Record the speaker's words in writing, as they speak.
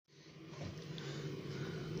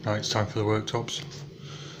Now it's time for the worktops.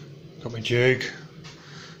 Got my jig.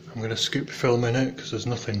 I'm going to skip filming it because there's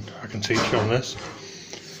nothing I can teach you on this.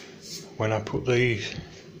 When I put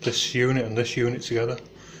this unit and this unit together,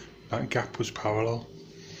 that gap was parallel,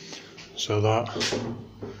 so that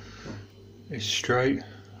is straight,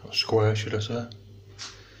 or square should I say.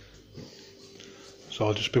 So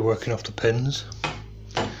I'll just be working off the pins.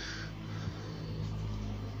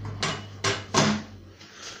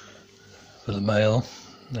 For the male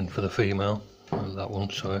and for the female, that one,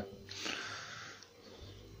 sorry.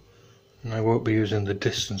 And I won't be using the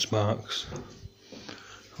distance marks.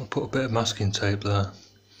 I'll put a bit of masking tape there,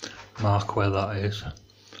 mark where that is,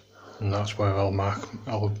 and that's where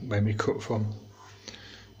I'll maybe cut from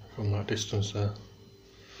that distance there.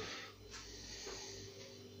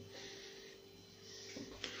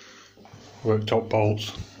 Worktop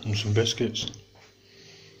bolts and some biscuits.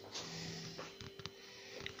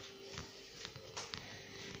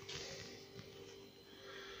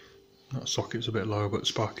 That socket's a bit low, but the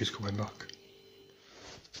spark is coming back.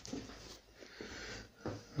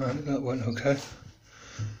 Right, that went okay.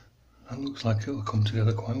 That looks like it'll come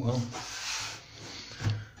together quite well.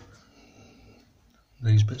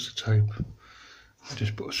 These bits of tape, I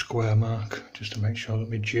just put a square mark just to make sure that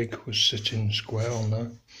my jig was sitting square on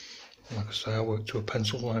there. Like I say, I worked to a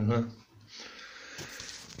pencil line there.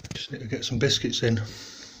 Just need to get some biscuits in.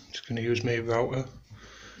 Just going to use my router,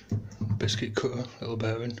 biscuit cutter, little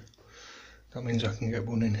bearing. That means I can get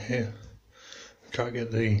one in here. I can't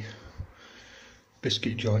get the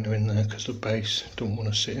biscuit joiner in there because the base don't want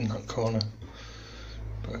to sit in that corner.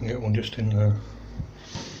 But I can get one just in there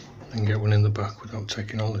and get one in the back without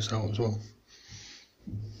taking all this out as well.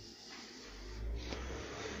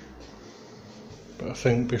 But I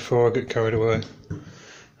think before I get carried away, I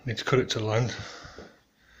need to cut it to length.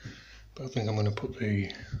 But I think I'm going to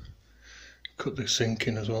cut the sink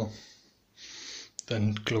in as well.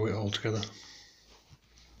 Then glue it all together.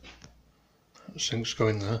 The sink's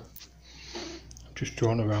going there. I've just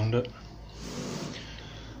drawn around it.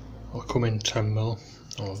 I'll come in 10mm,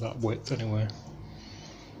 or that width anyway.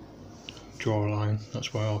 Draw a line,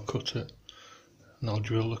 that's where I'll cut it. And I'll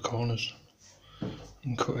drill the corners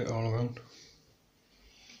and cut it all around.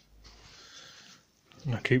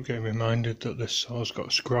 And I keep getting reminded that this saw's got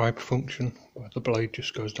a scribe function, where the blade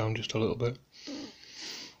just goes down just a little bit.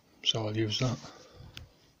 So I'll use that.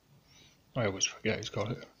 I always forget it's got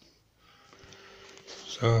it.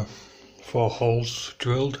 So 4 holes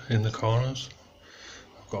drilled in the corners.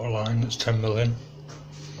 I've got a line that's 10mm in.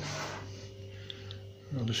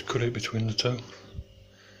 I'll just cut it between the two.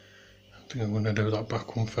 I think I'm going to do that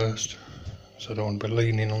back one first, so I don't want to be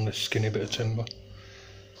leaning on this skinny bit of timber.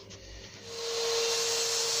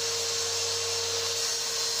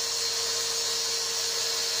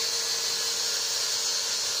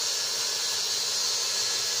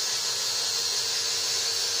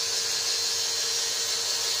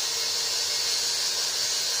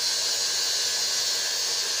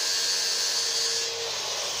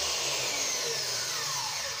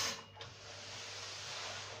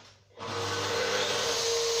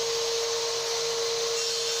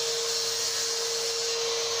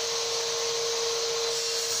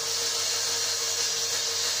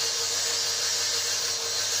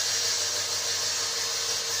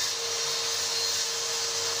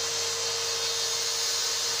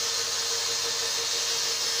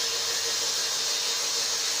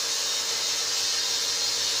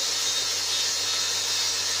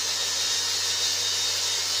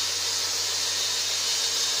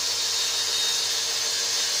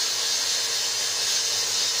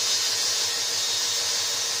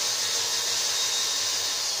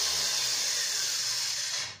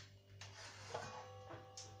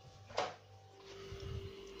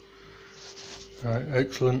 Right,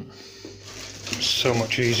 excellent. So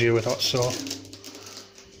much easier with that saw.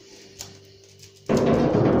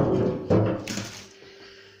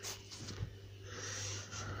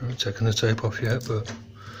 I'm not taking the tape off yet, but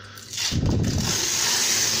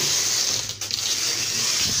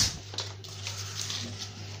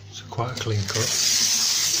it's quite a clean cut.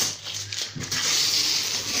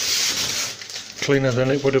 Cleaner than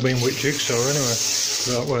it would have been with jigsaw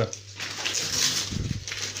anyway, that way.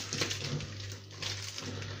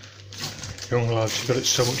 Young lads, you've got it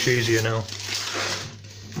so much easier now.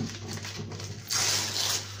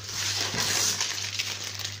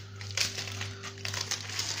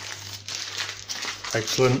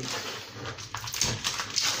 Excellent.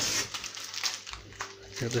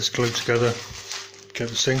 Get this glued together, get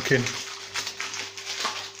the sink in.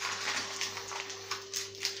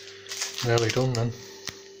 Nearly done then.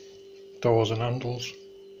 Doors and handles,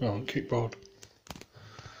 oh, and kickboard.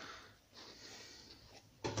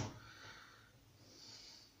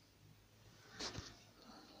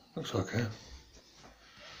 Looks okay.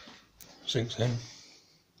 Sinks in.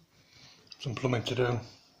 Some plumbing to do.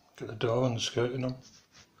 Get the door and the skirting on.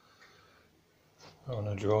 Oh, and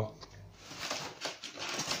a drawer.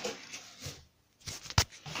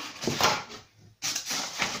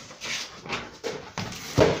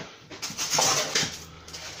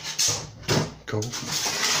 Cool.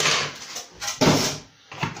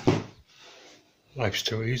 Life's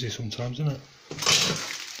too easy sometimes, isn't it?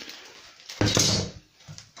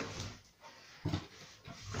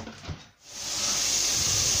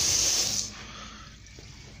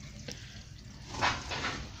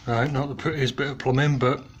 Right, not the prettiest bit of plumbing,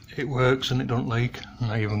 but it works and it don't leak.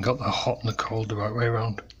 And I even got the hot and the cold the right way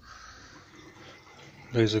around.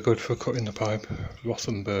 These are good for cutting the pipe.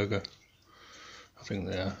 Rothenberger, I think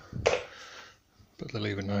they are. But they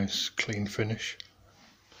leave a nice clean finish.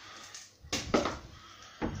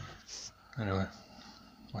 Anyway,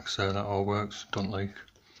 like I say, that all works, don't leak.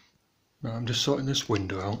 Now I'm just sorting this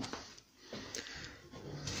window out.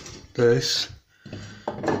 This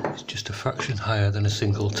is just a fraction higher than a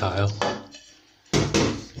single tile.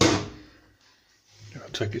 I'll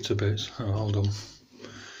take it to bits. Oh, hold on.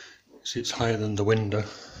 See, it's higher than the window.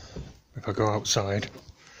 If I go outside,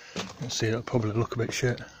 you'll see it'll probably look a bit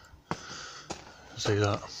shit. See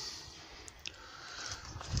that?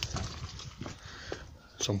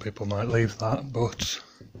 Some people might leave that, but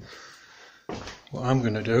what I'm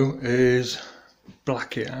going to do is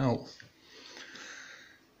black it out.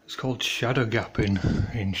 It's called shadow gapping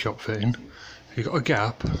in shop fitting. You've got a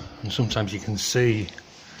gap, and sometimes you can see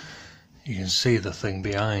the thing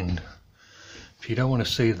behind. If you don't want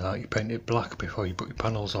to see that, you paint it black before you put your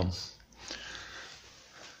panels on.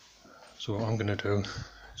 So what I'm going to do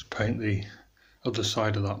is paint the other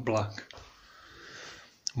side of that black.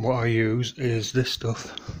 And what I use is this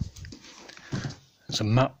stuff. It's a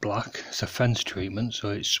matte black, it's a fence treatment, so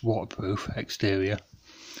it's waterproof exterior.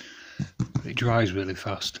 But it dries really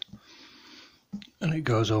fast. And it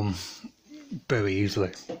goes on very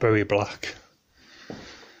easily, very black.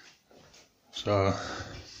 So,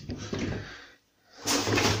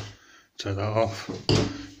 take that off.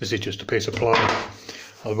 This is just a piece of ply.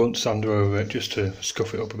 I'll run sander over it just to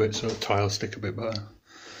scuff it up a bit so the tiles stick a bit better.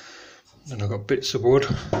 Then I've got bits of wood,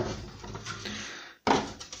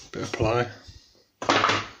 bit of ply.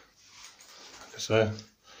 Like I say,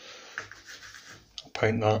 I'll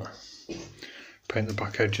paint that. Paint the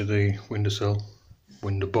back edge of the windowsill,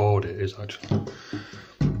 window board it is actually,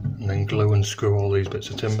 and then glue and screw all these bits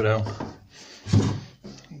of timber down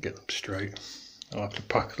and get them straight. I'll have to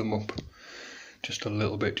pack them up just a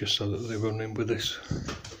little bit just so that they run in with this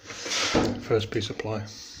first piece of ply.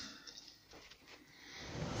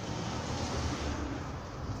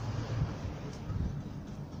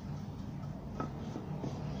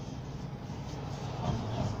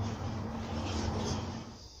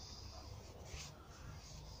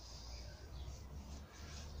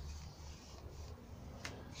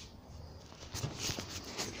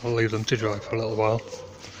 I'll leave them to dry for a little while,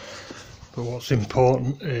 but what's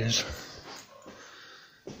important is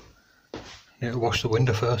I need to wash the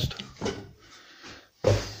window first.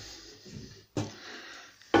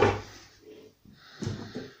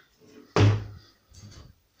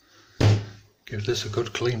 Give this a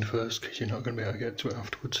good clean first, because you're not going to be able to get to it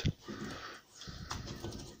afterwards.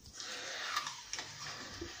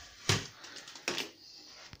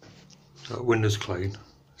 So the window's clean.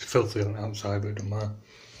 It's filthy on the outside, but it doesn't matter.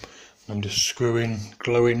 I'm just screwing,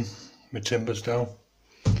 gluing my timbers down,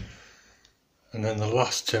 and then the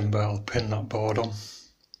last timber I'll pin that board on,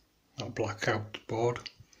 that black out board.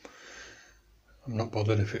 I'm not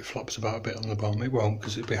bothered if it flaps about a bit on the bottom, it won't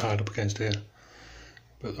because it'll be hard up against here,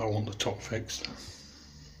 but I want the top fixed.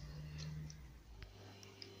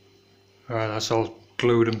 Alright, that's all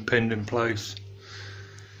glued and pinned in place.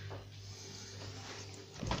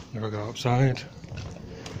 Now I go outside.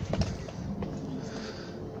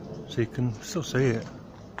 So you can still see it.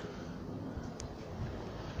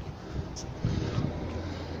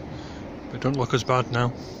 But it don't look as bad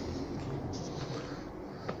now.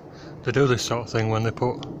 They do this sort of thing when they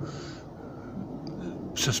put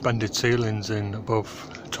suspended ceilings in above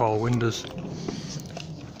tall windows.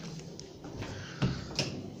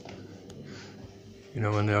 You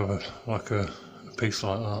know, when they have a piece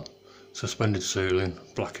like that, suspended ceiling,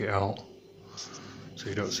 black it out so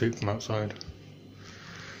you don't see it from outside.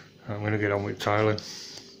 I'm going to get on with tiling.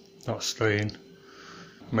 That's staying.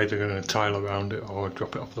 I'm either going to tile around it or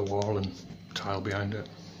drop it off the wall and tile behind it.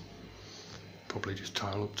 Probably just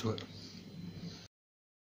tile up to it.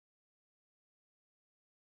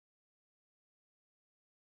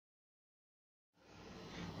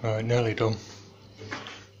 Right, nearly done.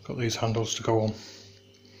 got these handles to go on.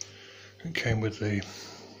 It came with the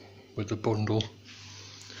bundle,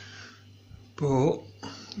 but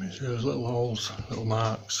you see those little holes, little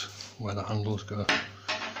marks where the handles go.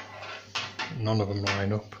 None of them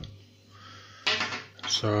line up,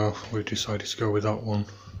 so we decided to go with that one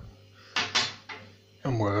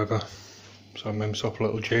and wherever. So I made myself a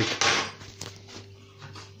little jig.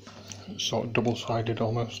 It's sort of double-sided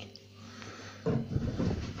almost,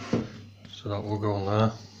 so that will go on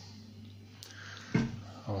there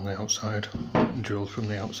on the outside, drilled from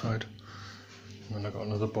the outside. And then I've got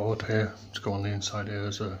another board here to go on the inside here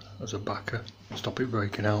as a backer, stop it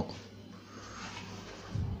breaking out.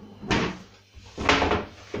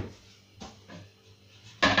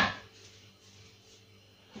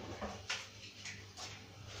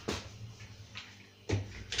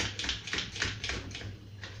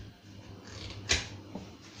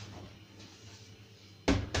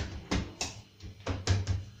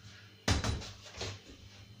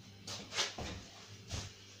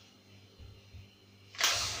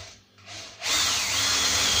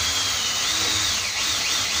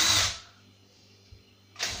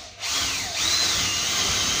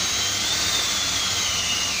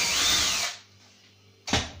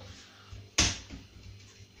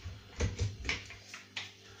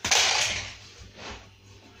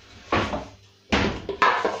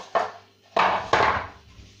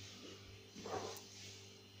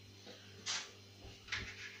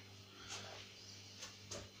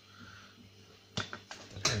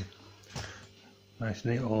 Nice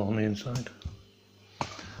neat all on the inside.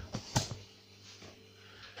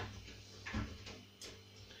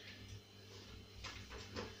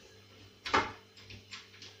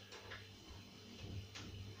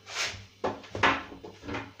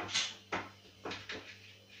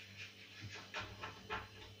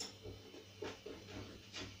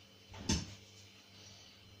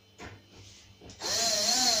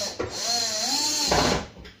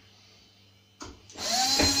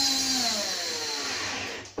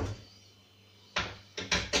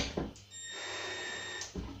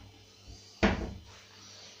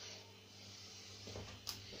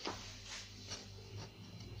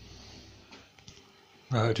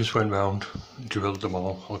 I just went round, drilled them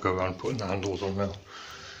all. I'll go around putting the handles on now.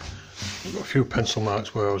 I've got a few pencil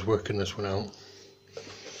marks where I was working this one out.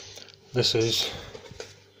 This is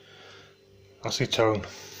acetone.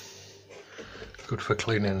 Good for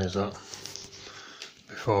cleaning, is that?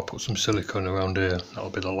 Before I put some silicone around here, that'll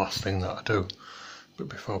be the last thing that I do. But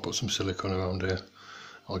before I put some silicone around here,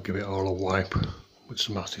 I'll give it all a wipe with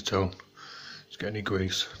some acetone. Just get any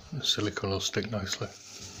grease, the silicone will stick nicely.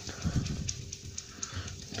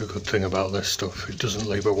 The good thing about this stuff, it doesn't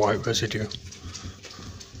leave a white residue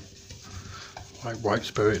like white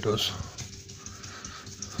spirit does.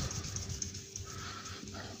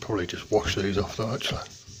 Probably just wash these off though actually,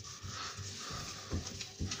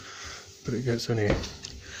 but it gets any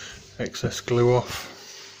excess glue off.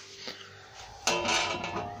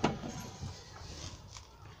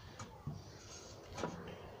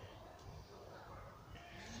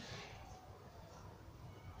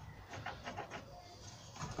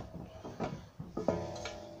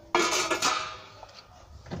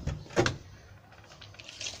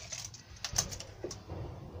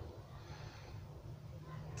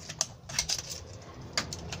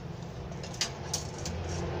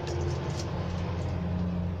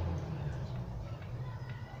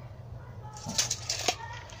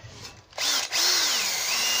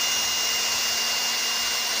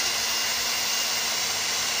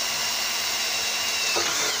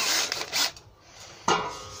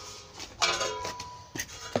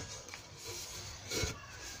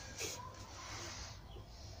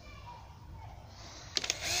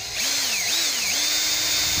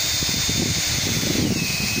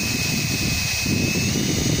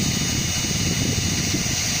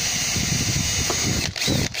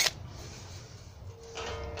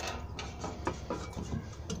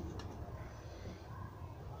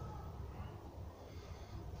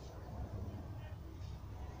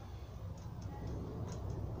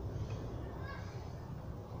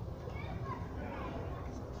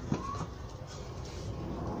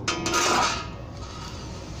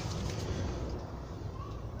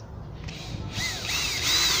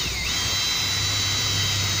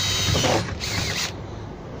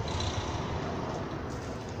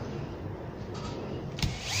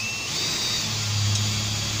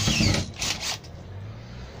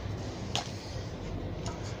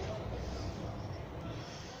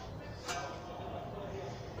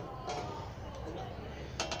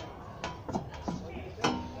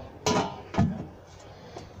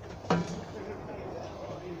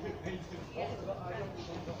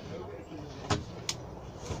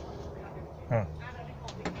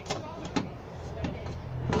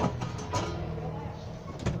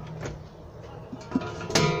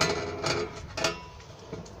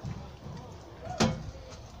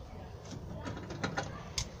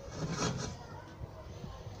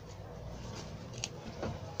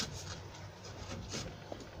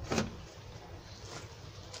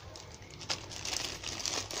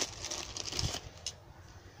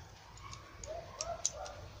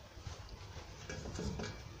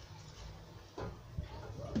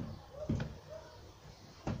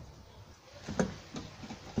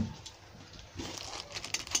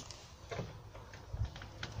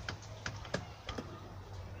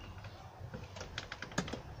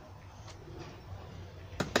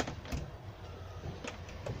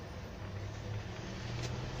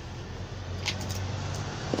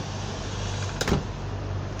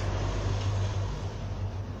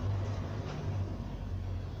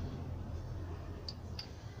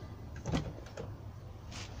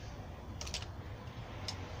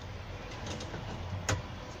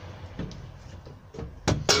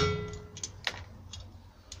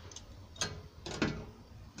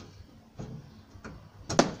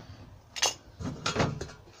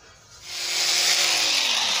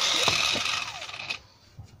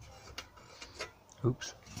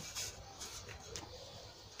 Oops.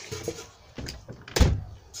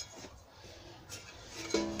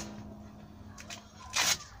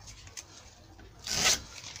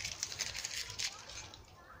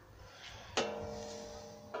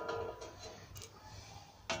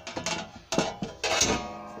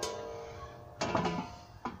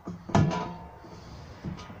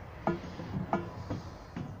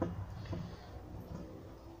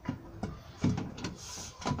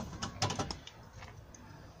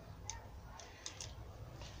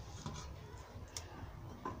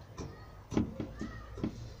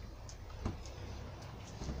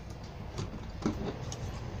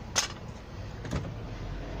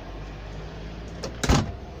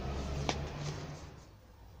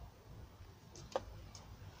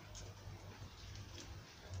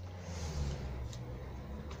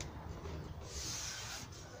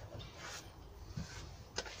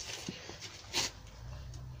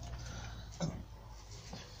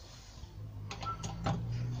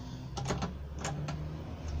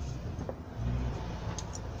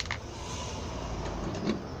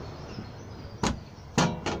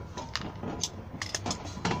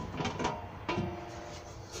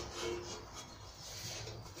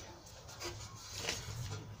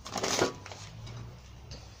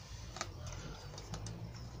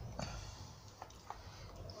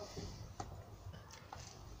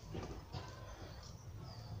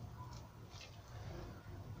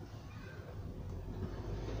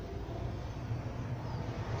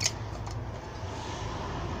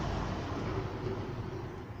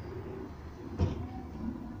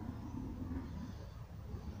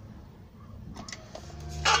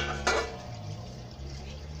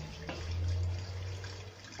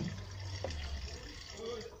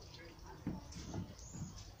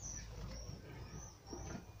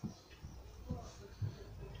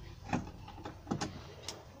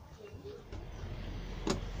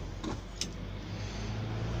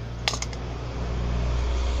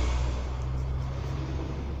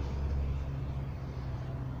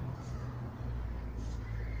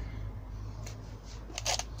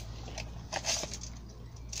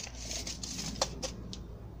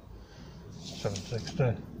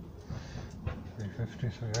 $760,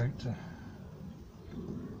 $350, $380.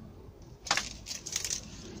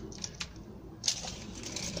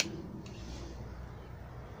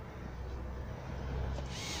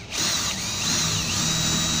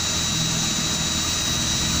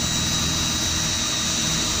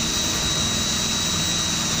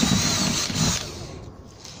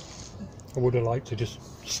 I would have liked to just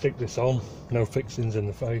stick this on, no fixings in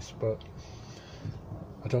the face, but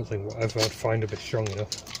I don't think whatever I'd find a bit strong enough.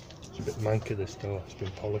 It's a bit manky, this door, it's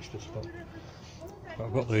been polished as well. But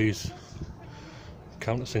I've got these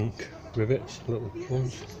countersink rivets, little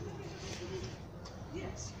ones,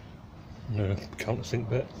 and a countersink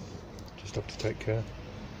bit, just have to take care.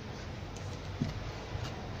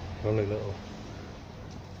 Only little.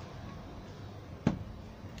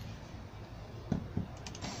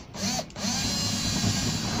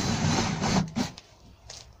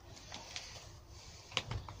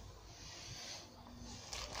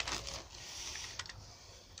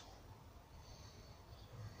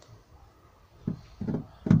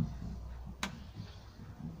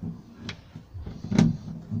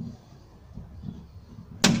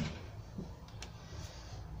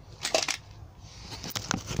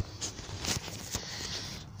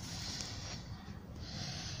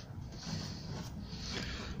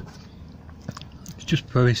 Just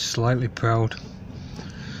very slightly proud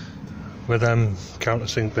with them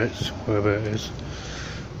countersink bits, wherever it is.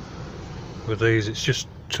 With these, it's just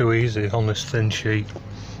too easy on this thin sheet.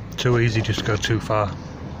 Too easy, just go too far.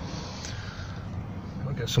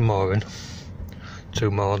 I'll get some more in. 2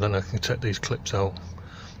 more, then I can take these clips out.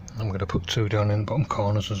 I'm going to put 2 down in the bottom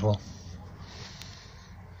corners as well.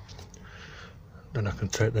 Then I can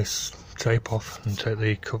take this tape off and take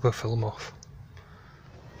the cover film off.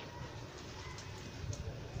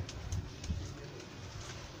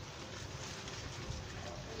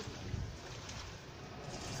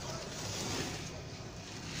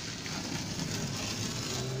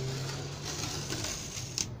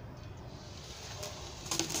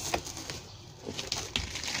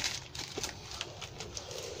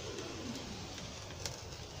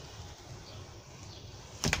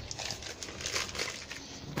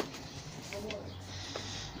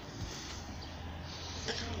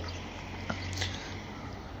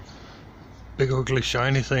 Big ugly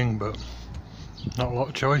shiny thing, but not a lot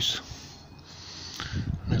of choice.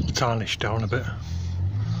 And it'll tarnish down a bit.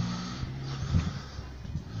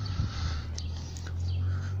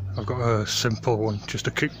 I've got a simple one, just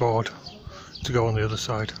a kickboard to go on the other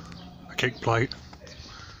side, a kick plate,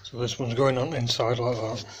 So this one's going on inside like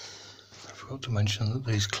that. I forgot to mention that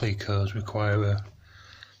these cleacos require a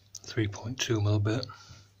 3.2mm bit.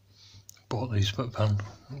 Bought these for van,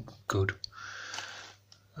 good.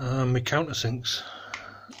 My countersinks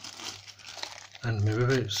and my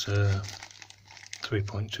rivets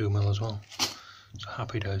 3.2mm as well. So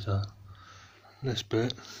happy days there. This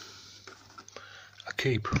bit I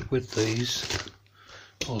keep with these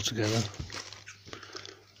all together.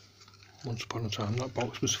 Once upon a time that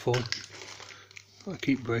box was full. I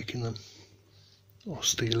keep breaking them or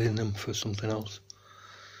stealing them for something else.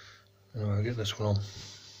 Anyway, I get this one on.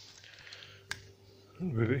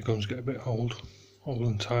 Rivet guns get a bit old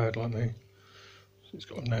and tired like me. So it's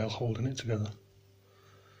got a nail holding it together.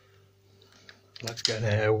 I'd like to get an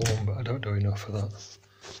air one, but I don't do enough for that.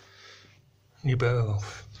 You're better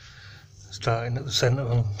off starting at the centre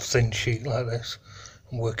on a thin sheet like this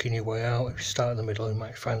and working your way out. If you start in the middle, you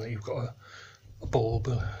might find that you've got a bulb,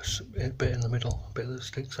 a bit in the middle, a bit that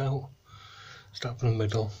sticks out. Start from the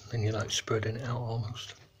middle, then you're like spreading it out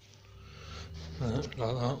almost. Like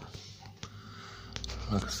that.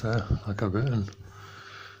 Like I said, like I've written,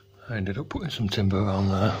 I ended up putting some timber around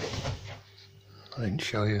there. I didn't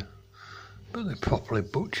show you, but they properly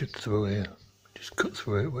butchered through here. Just cut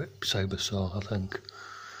through it with sabre saw, I think.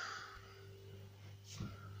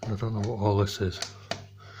 I don't know what all this is.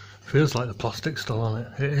 Feels like the plastic's still on it.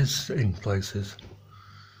 It is in places.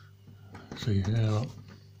 So you hear that.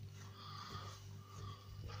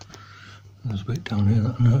 There's a bit down here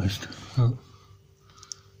that I noticed. Oh.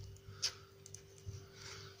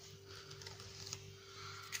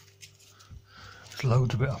 There's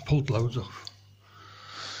loads of it. I pulled loads off.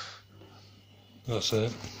 That's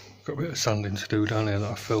it. Got a bit of sanding to do down here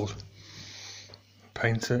that I filled.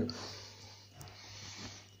 Paint it.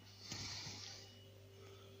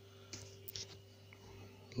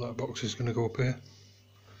 Light box is going to go up here.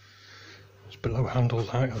 It's below handle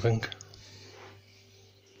height, I think.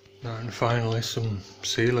 Now, and finally some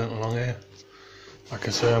sealant along here. Like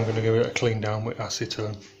I say, I'm going to give it a clean down with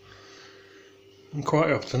acetone. And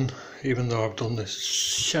quite often, even though I've done this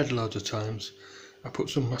shed loads of times, I put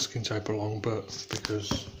some masking tape along, but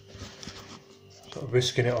because sort of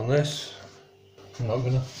risking it on this, I'm not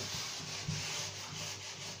gonna.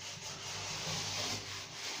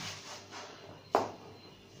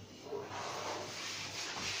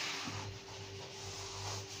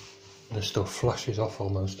 This stuff flashes off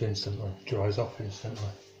almost instantly, dries off instantly.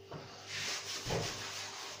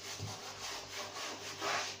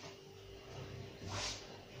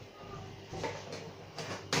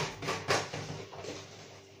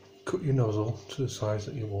 Cut your nozzle to the size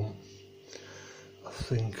that you want. I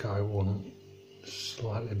think I want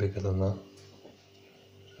slightly bigger than that.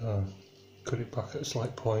 So cut it back at a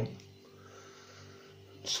slight point.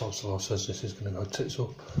 Sod's law says this is going to go tits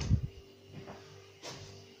up.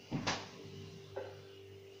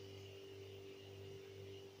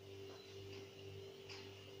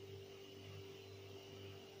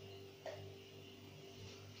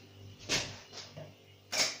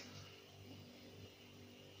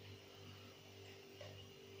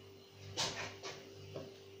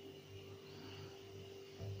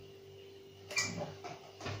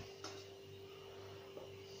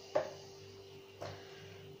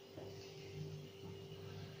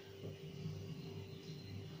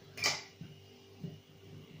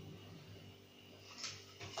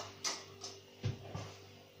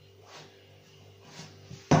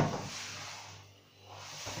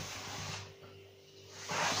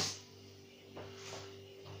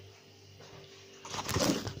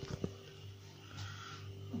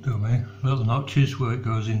 Little notches where it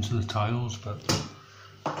goes into the tiles, but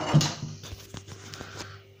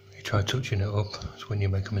you try touching it up, it's when you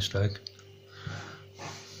make a mistake.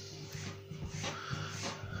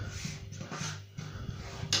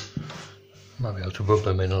 Might be able to rub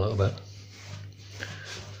them in a little bit.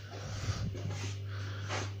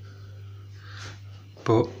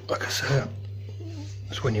 But like I say,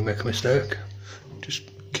 it's when you make a mistake. Just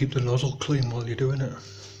keep the nozzle clean while you're doing it.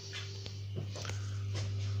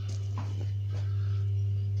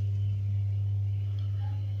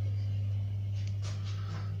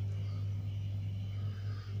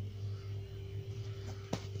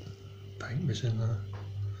 Paint was in there.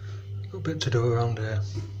 Got a bit to do around here.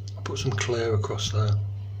 I'll put some clear across there.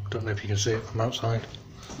 Don't know if you can see it from outside.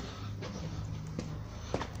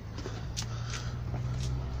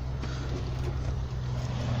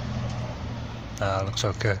 Looks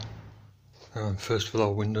okay. First of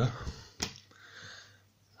all, window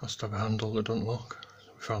has to have a handle that doesn't lock.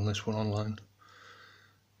 So we found this one online.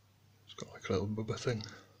 It's got like a little rubber thing.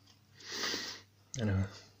 Anyway,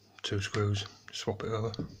 2 screws, swap it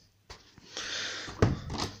over.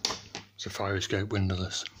 It's a fire escape window,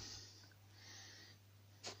 this.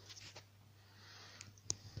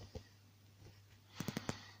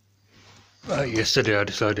 Yesterday I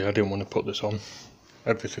decided I didn't want to put this on.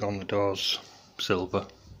 Everything on the door's silver,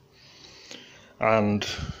 and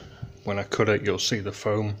when I cut it you'll see the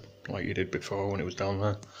foam like you did before when it was down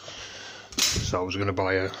there. So I was going to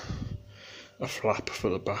buy a flap for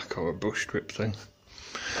the back or a brush strip thing,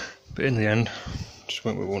 but in the end just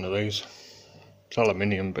went with one of these. It's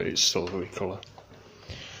aluminium but it's silvery colour,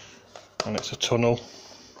 and it's a tunnel,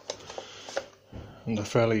 and they're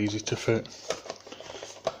fairly easy to fit.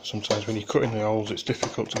 Sometimes when you cut in the holes it's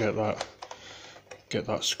difficult to get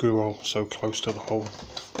that screw hole so close to the hole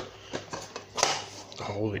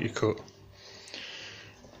that you cut.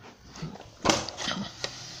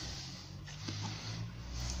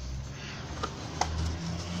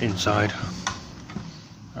 Inside,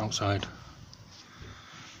 outside.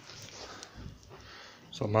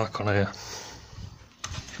 So mark on here.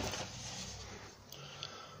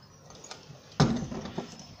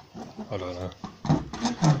 I don't know.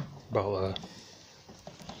 About there.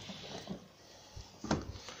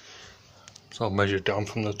 So I'll measure down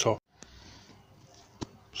from the top.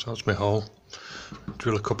 So that's my hole.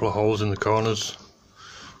 Drill a couple of holes in the corners,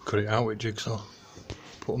 cut it out with jigsaw,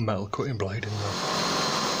 put a metal cutting blade in there.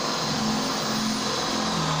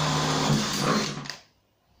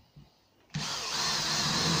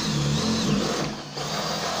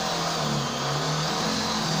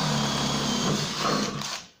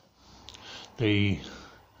 The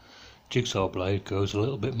jigsaw blade goes a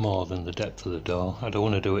little bit more than the depth of the door. I don't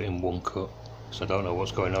want to do it in one cut, so I don't know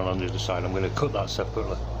what's going on the other side. I'm going to cut that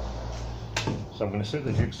separately. So I'm going to sit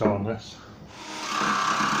the jigsaw on this.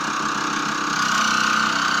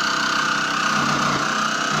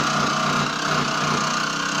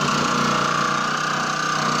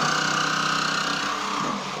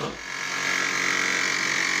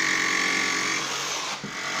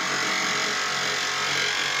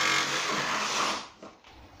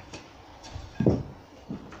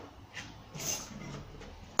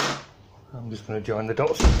 I'm just going to join the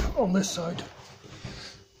dots on this side.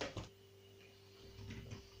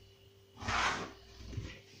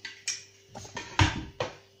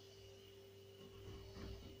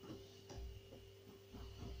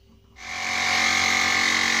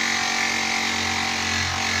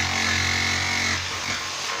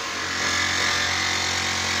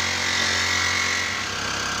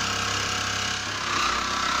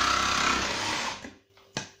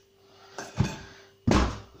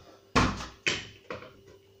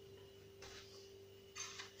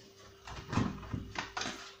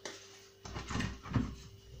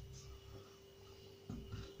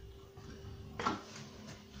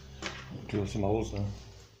 Drill some holes there.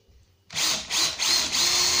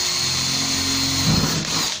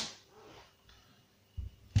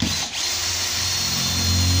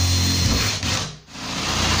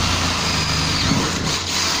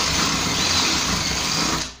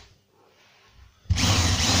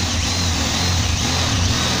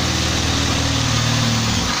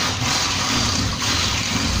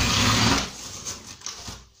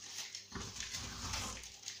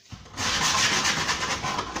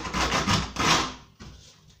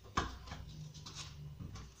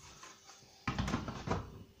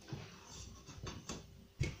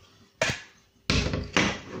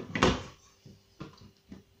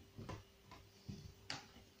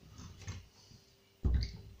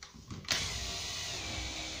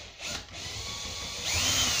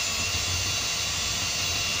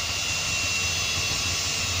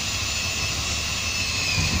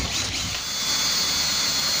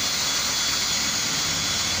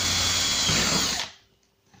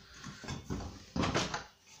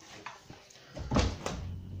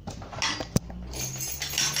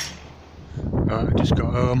 I just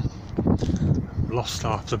got home, lost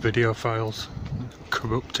half the video files,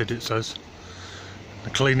 corrupted it says.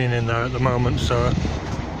 I'm cleaning in there at the moment, so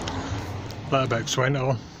letterbox went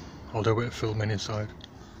on. I'll do a bit of filming inside.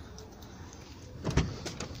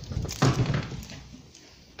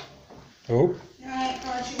 Oh. Right,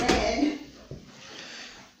 got you in.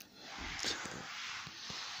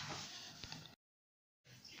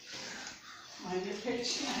 Mind your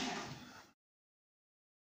pitch now.